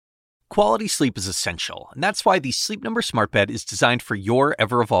Quality sleep is essential, and that's why the Sleep Number Smart Bed is designed for your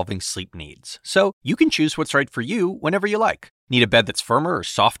ever-evolving sleep needs. So you can choose what's right for you whenever you like. Need a bed that's firmer or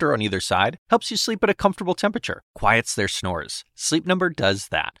softer on either side? Helps you sleep at a comfortable temperature, quiets their snores. Sleep Number does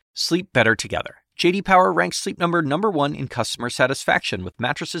that. Sleep better together. J.D. Power ranks Sleep Number #1 in customer satisfaction with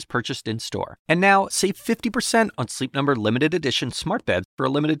mattresses purchased in-store. And now, save 50% on Sleep Number limited edition smart beds for a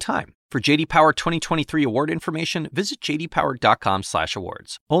limited time. For J.D. Power 2023 award information, visit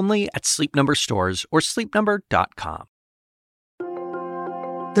jdpower.com/awards. Only at Sleep Number stores or sleepnumber.com.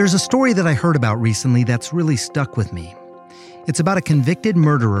 There's a story that I heard about recently that's really stuck with me. It's about a convicted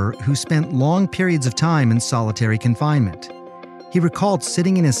murderer who spent long periods of time in solitary confinement. He recalled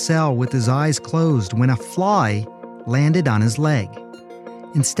sitting in his cell with his eyes closed when a fly landed on his leg.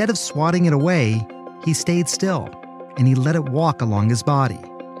 Instead of swatting it away, he stayed still and he let it walk along his body.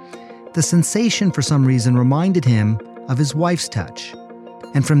 The sensation, for some reason, reminded him of his wife's touch.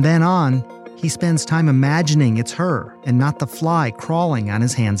 And from then on, he spends time imagining it's her and not the fly crawling on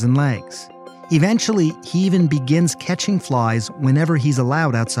his hands and legs. Eventually, he even begins catching flies whenever he's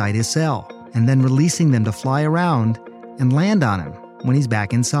allowed outside his cell, and then releasing them to fly around and land on him when he's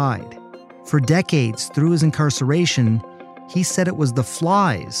back inside. For decades through his incarceration, he said it was the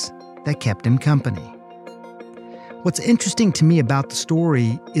flies that kept him company. What's interesting to me about the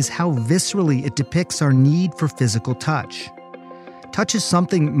story is how viscerally it depicts our need for physical touch. Touch is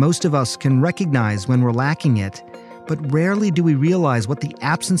something most of us can recognize when we're lacking it, but rarely do we realize what the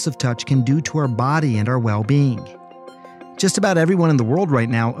absence of touch can do to our body and our well-being. Just about everyone in the world right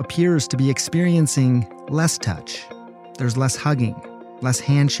now appears to be experiencing less touch. There's less hugging, less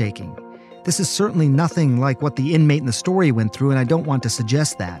handshaking. This is certainly nothing like what the inmate in the story went through, and I don't want to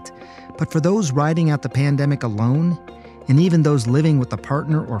suggest that. But for those riding out the pandemic alone, and even those living with a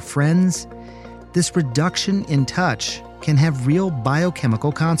partner or friends, this reduction in touch can have real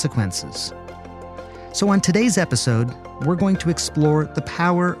biochemical consequences. So on today's episode, we're going to explore the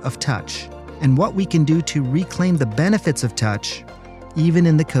power of touch and what we can do to reclaim the benefits of touch, even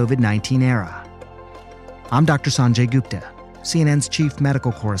in the COVID-19 era. I'm Dr. Sanjay Gupta, CNN's chief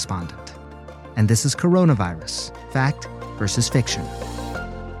medical correspondent, and this is Coronavirus, Fact versus Fiction.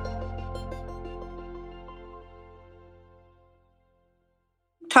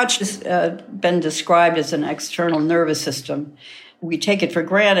 Touch has been described as an external nervous system. We take it for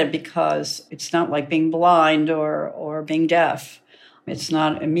granted because it's not like being blind or being deaf. It's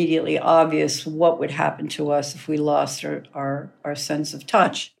not immediately obvious what would happen to us if we lost our sense of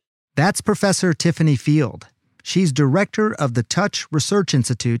touch. That's Professor Tiffany Field. She's director of the Touch Research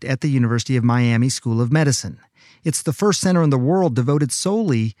Institute at the University of Miami School of Medicine. It's the first center in the world devoted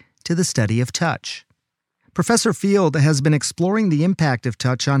solely to the study of touch. Professor Field has been exploring the impact of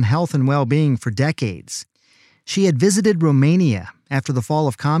touch on health and well-being for decades. She had visited Romania after the fall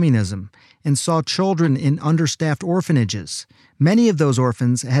of communism and saw children in understaffed orphanages. Many of those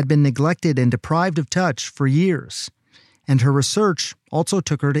orphans had been neglected and deprived of touch for years. And her research also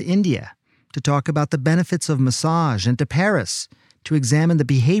took her to India to talk about the benefits of massage, and to Paris to examine the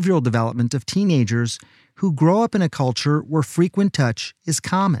behavioral development of teenagers who grow up in a culture where frequent touch is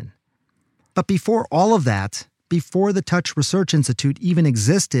common. But before all of that, before the Touch Research Institute even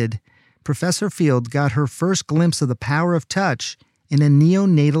existed, Professor Field got her first glimpse of the power of touch in a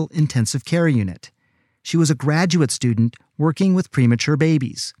neonatal intensive care unit. She was a graduate student working with premature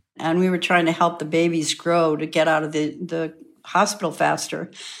babies. And we were trying to help the babies grow to get out of the hospital faster.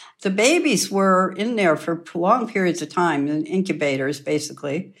 The babies were in there for long periods of time, in incubators,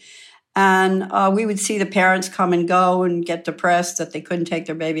 basically. And we would see the parents come and go and get depressed that they couldn't take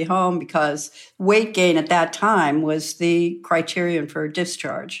their baby home because weight gain at that time was the criterion for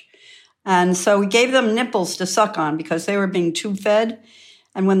discharge. And so we gave them nipples to suck on because they were being tube fed.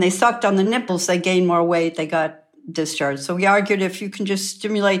 And when they sucked on the nipples, they gained more weight. They got discharged. So we argued if you can just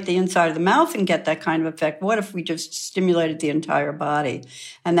stimulate the inside of the mouth and get that kind of effect, what if we just stimulated the entire body?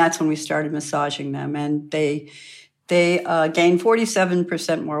 And that's when we started massaging them. And they gained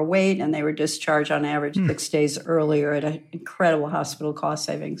 47% more weight, and they were discharged on average 6 days earlier at an incredible hospital cost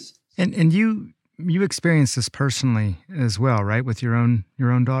savings. And you experienced this personally as well, right, with your own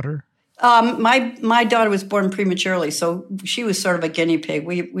daughter? My daughter was born prematurely, so she was sort of a guinea pig.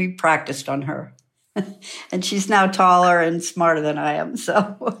 We practiced on her. And she's now taller and smarter than I am,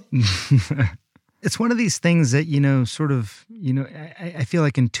 so. It's one of these things that, I feel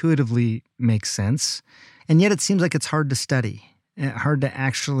like intuitively makes sense. And yet it seems like it's hard to study, hard to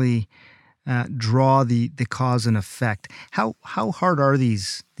actually draw the cause and effect. How hard are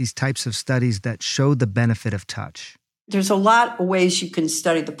these types of studies that show the benefit of touch? There's a lot of ways you can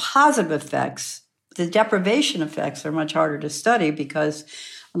study the positive effects The deprivation effects are much harder to study because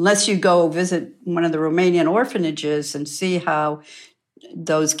unless you go visit one of the Romanian orphanages and see how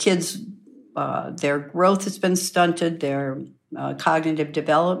those kids, their growth has been stunted, their cognitive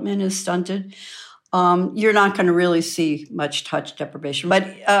development is stunted, you're not going to really see much touch deprivation.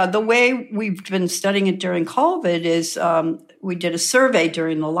 But the way we've been studying it during COVID is we did a survey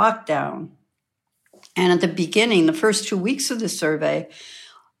during the lockdown. And at the beginning, the first 2 weeks of the survey,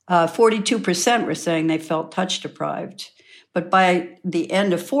 42% were saying they felt touch deprived. But by the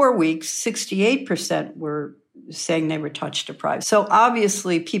end of 4 weeks, 68% were saying they were touch deprived. So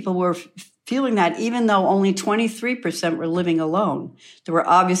obviously people were feeling that even though only 23% were living alone. There were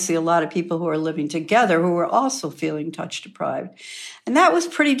obviously a lot of people who are living together who were also feeling touch deprived. And that was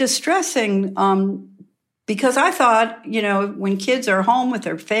pretty distressing because I thought, when kids are home with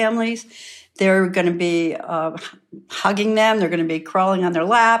their families, they're going to be hugging them, they're going to be crawling on their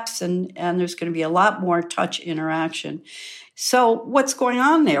laps, and there's going to be a lot more touch interaction. So what's going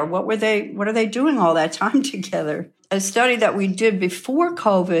on there? What are they doing all that time together? A study that we did before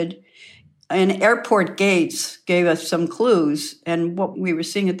COVID in airport gates gave us some clues. And what we were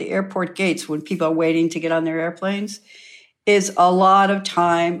seeing at the airport gates when people are waiting to get on their airplanes is a lot of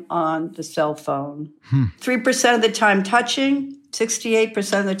time on the cell phone. 3% of the time touching,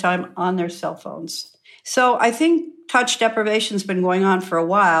 68% of the time on their cell phones. So I think touch deprivation has been going on for a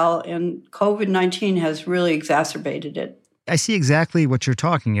while, and COVID-19 has really exacerbated it. I see exactly what you're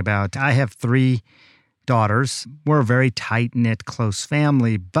talking about. I have 3 daughters. We're a very tight-knit, close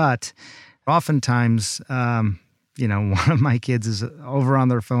family, but oftentimes, one of my kids is over on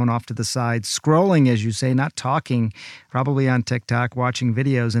their phone off to the side, scrolling, as you say, not talking, probably on TikTok, watching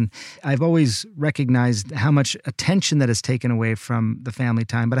videos. And I've always recognized how much attention that is taken away from the family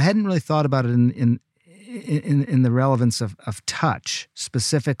time, but I hadn't really thought about it in the relevance of touch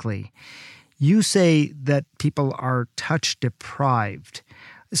specifically. You say that people are touch deprived.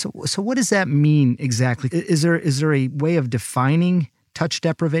 So what does that mean exactly? Is there a way of defining touch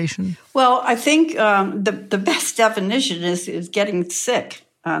deprivation? Well, I think the best definition is getting sick.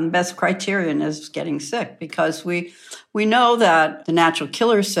 The best criterion is getting sick because we know that the natural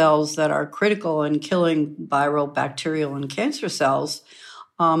killer cells that are critical in killing viral, bacterial, and cancer cells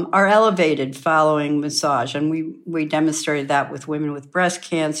are elevated following massage. And we demonstrated that with women with breast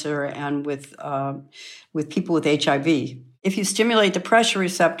cancer and with people with HIV. If you stimulate the pressure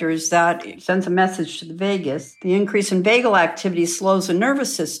receptors, that sends a message to the vagus. The increase in vagal activity slows the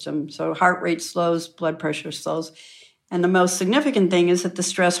nervous system, so heart rate slows, blood pressure slows. And the most significant thing is that the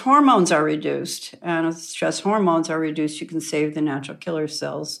stress hormones are reduced. And if the stress hormones are reduced, you can save the natural killer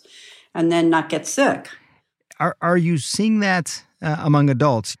cells and then not get sick. Are you seeing that among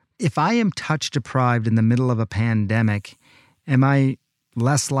adults? If I am touch deprived in the middle of a pandemic, am I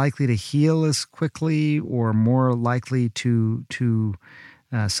less likely to heal as quickly or more likely to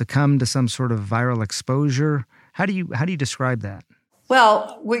succumb to some sort of viral exposure? How do you describe that?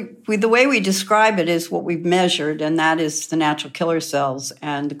 Well, the way we describe it is what we've measured, and that is the natural killer cells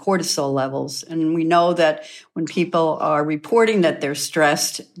and the cortisol levels. And we know that when people are reporting that they're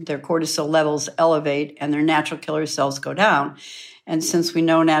stressed, their cortisol levels elevate and their natural killer cells go down. And since we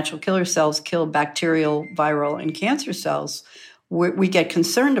know natural killer cells kill bacterial, viral, and cancer cells, we get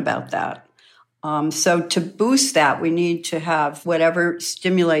concerned about that. So to boost that, we need to have whatever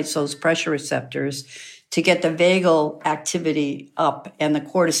stimulates those pressure receptors to get the vagal activity up and the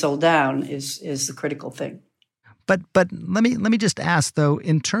cortisol down is the critical thing. But let me just ask though,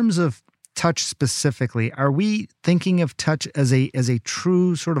 in terms of touch specifically, are we thinking of touch as a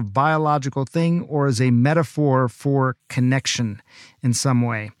true sort of biological thing or as a metaphor for connection in some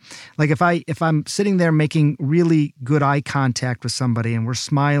way? Like if I'm sitting there making really good eye contact with somebody and we're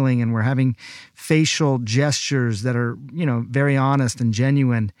smiling and we're having facial gestures that are, very honest and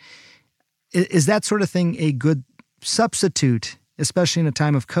genuine, is that sort of thing a good substitute, especially in a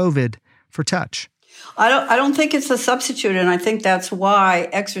time of COVID, for touch? I don't think it's a substitute, and I think that's why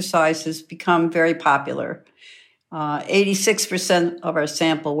exercise has become very popular. 86% of our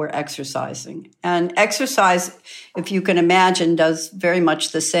sample were exercising. And exercise, if you can imagine, does very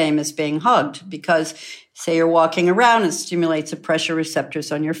much the same as being hugged because, say, you're walking around, it stimulates the pressure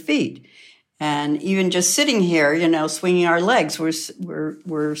receptors on your feet. And even just sitting here, swinging our legs,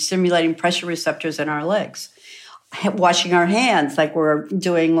 we're stimulating pressure receptors in our legs. Washing our hands like we're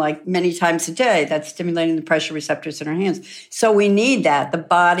doing like many times a day, that's stimulating the pressure receptors in our hands. So we need that. The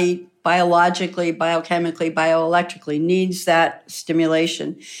body biologically, biochemically, bioelectrically needs that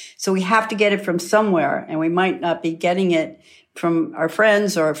stimulation. So we have to get it from somewhere, and we might not be getting it from our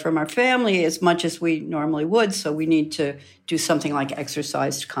friends or from our family as much as we normally would. So we need to do something like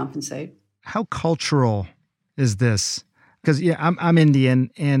exercise to compensate. How cultural is this? Because I'm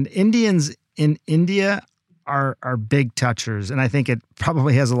Indian, and Indians in India are big touchers, and I think it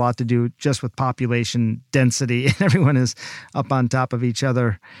probably has a lot to do just with population density, and everyone is up on top of each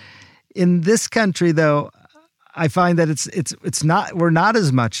other. In this country, though, I find that it's not, we're not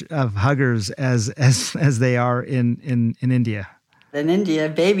as much of huggers as they are in India. In India,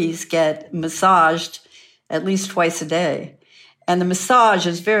 babies get massaged at least twice a day. And the massage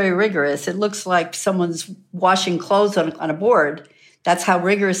is very rigorous. It looks like someone's washing clothes on a board. That's how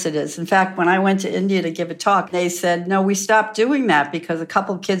rigorous it is. In fact, when I went to India to give a talk, they said, no, we stopped doing that because a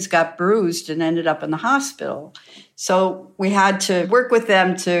couple of kids got bruised and ended up in the hospital. So we had to work with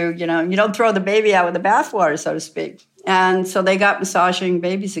them to, you don't throw the baby out with the bathwater, so to speak. And so they got massaging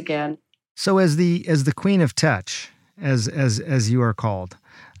babies again. So as the Queen of Touch, as you are called,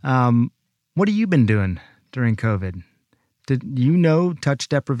 what have you been doing during COVID? Did you know touch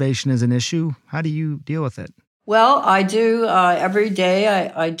deprivation is an issue? How do you deal with it? Well, I do every day.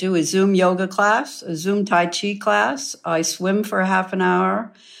 I do a Zoom yoga class, a Zoom Tai Chi class. I swim for half an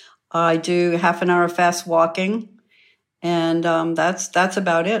hour. I do half an hour of fast walking. And that's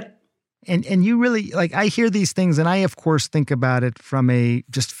about it. And you really, I hear these things, and I, of course, think about it from a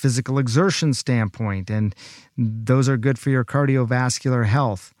just physical exertion standpoint, and those are good for your cardiovascular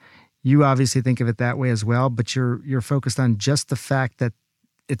health. You obviously think of it that way as well, but you're focused on just the fact that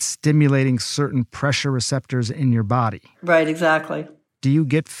it's stimulating certain pressure receptors in your body. Right, exactly. Do you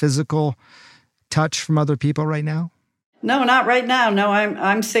get physical touch from other people right now? No, not right now. No,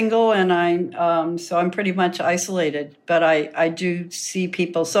 I'm single, and so I'm pretty much isolated. But I do see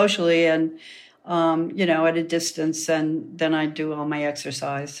people socially, and at a distance, and then I do all my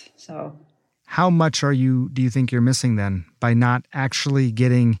exercise. So, how much do you think you're missing then by not actually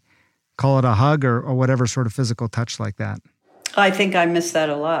getting, call it a hug or whatever sort of physical touch like that? I think I miss that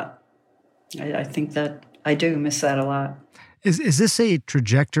a lot. I think that I do miss that a lot. Is this a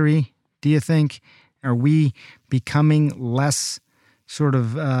trajectory, do you think? Are we becoming less sort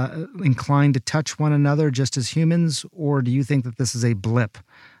of inclined to touch one another just as humans, or do you think that this is a blip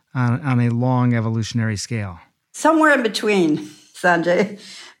on a long evolutionary scale? Somewhere in between, Sanjay.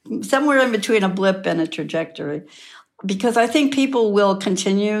 Somewhere in between a blip and a trajectory. Because I think people will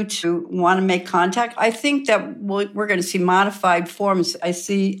continue to want to make contact. I think that we're going to see modified forms. I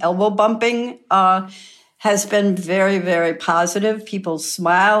see elbow bumping has been very, very positive. People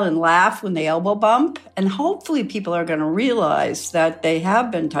smile and laugh when they elbow bump. And hopefully people are going to realize that they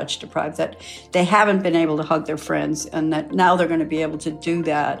have been touch deprived, that they haven't been able to hug their friends, and that now they're going to be able to do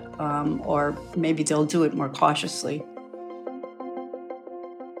that, or maybe they'll do it more cautiously.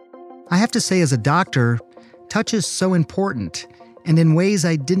 I have to say, as a doctor, touch is so important, and in ways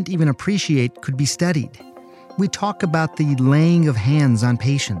I didn't even appreciate could be studied. We talk about the laying of hands on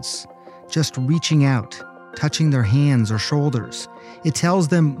patients, just reaching out, touching their hands or shoulders. It tells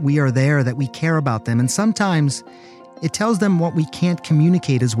them we are there, that we care about them, and sometimes it tells them what we can't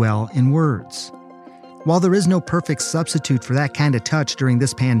communicate as well in words. While there is no perfect substitute for that kind of touch during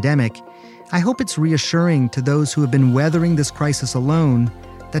this pandemic, I hope it's reassuring to those who have been weathering this crisis alone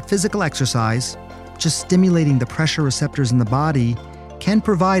that physical exercise, just stimulating the pressure receptors in the body, can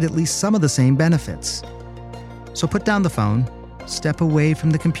provide at least some of the same benefits. So put down the phone, step away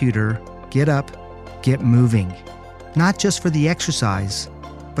from the computer, get up, get moving. Not just for the exercise,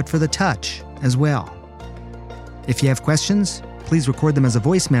 but for the touch as well. If you have questions, please record them as a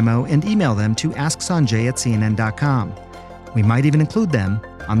voice memo and email them to asksanjay@cnn.com. We might even include them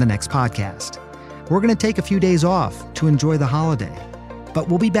on the next podcast. We're going to take a few days off to enjoy the holiday, but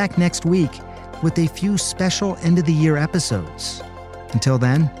we'll be back next week with a few special end-of-the-year episodes. Until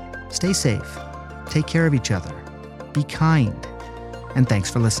then, stay safe, take care of each other, be kind, and thanks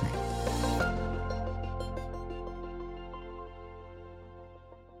for listening.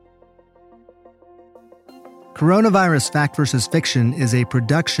 Coronavirus Fact vs. Fiction is a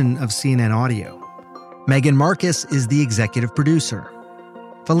production of CNN Audio. Megan Marcus is the executive producer.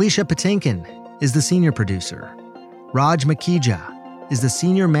 Felicia Patinkin is the senior producer. Raj Makija is the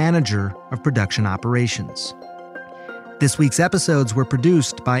senior manager of production operations. This week's episodes were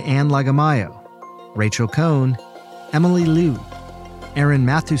produced by Ann Lagamayo, Rachel Cohn, Emily Liu, Aaron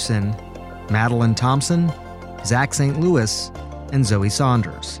Mathewson, Madeline Thompson, Zach St. Louis, and Zoe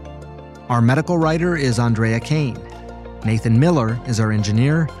Saunders. Our medical writer is Andrea Kane. Nathan Miller is our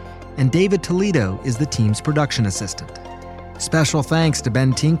engineer, and David Toledo is the team's production assistant. Special thanks to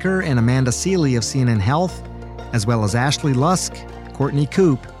Ben Tinker and Amanda Seeley of CNN Health, as well as Ashley Lusk, Courtney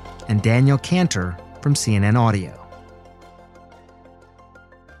Coop, and Daniel Cantor from CNN Audio.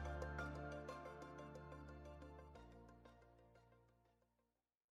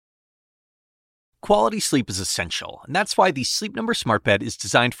 Quality sleep is essential, and that's why the Sleep Number Smart Bed is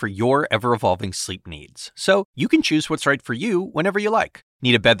designed for your ever-evolving sleep needs. So you can choose what's right for you whenever you like.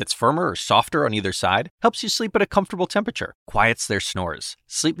 Need a bed that's firmer or softer on either side? Helps you sleep at a comfortable temperature. Quiets their snores.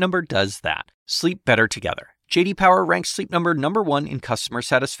 Sleep Number does that. Sleep better together. J.D. Power ranks Sleep Number #1 in customer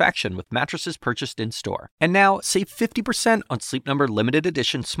satisfaction with mattresses purchased in-store. And now, save 50% on Sleep Number limited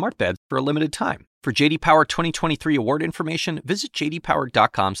edition smart beds for a limited time. For J.D. Power 2023 award information, visit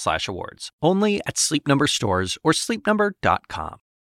jdpower.com/awards. Only at Sleep Number stores or sleepnumber.com.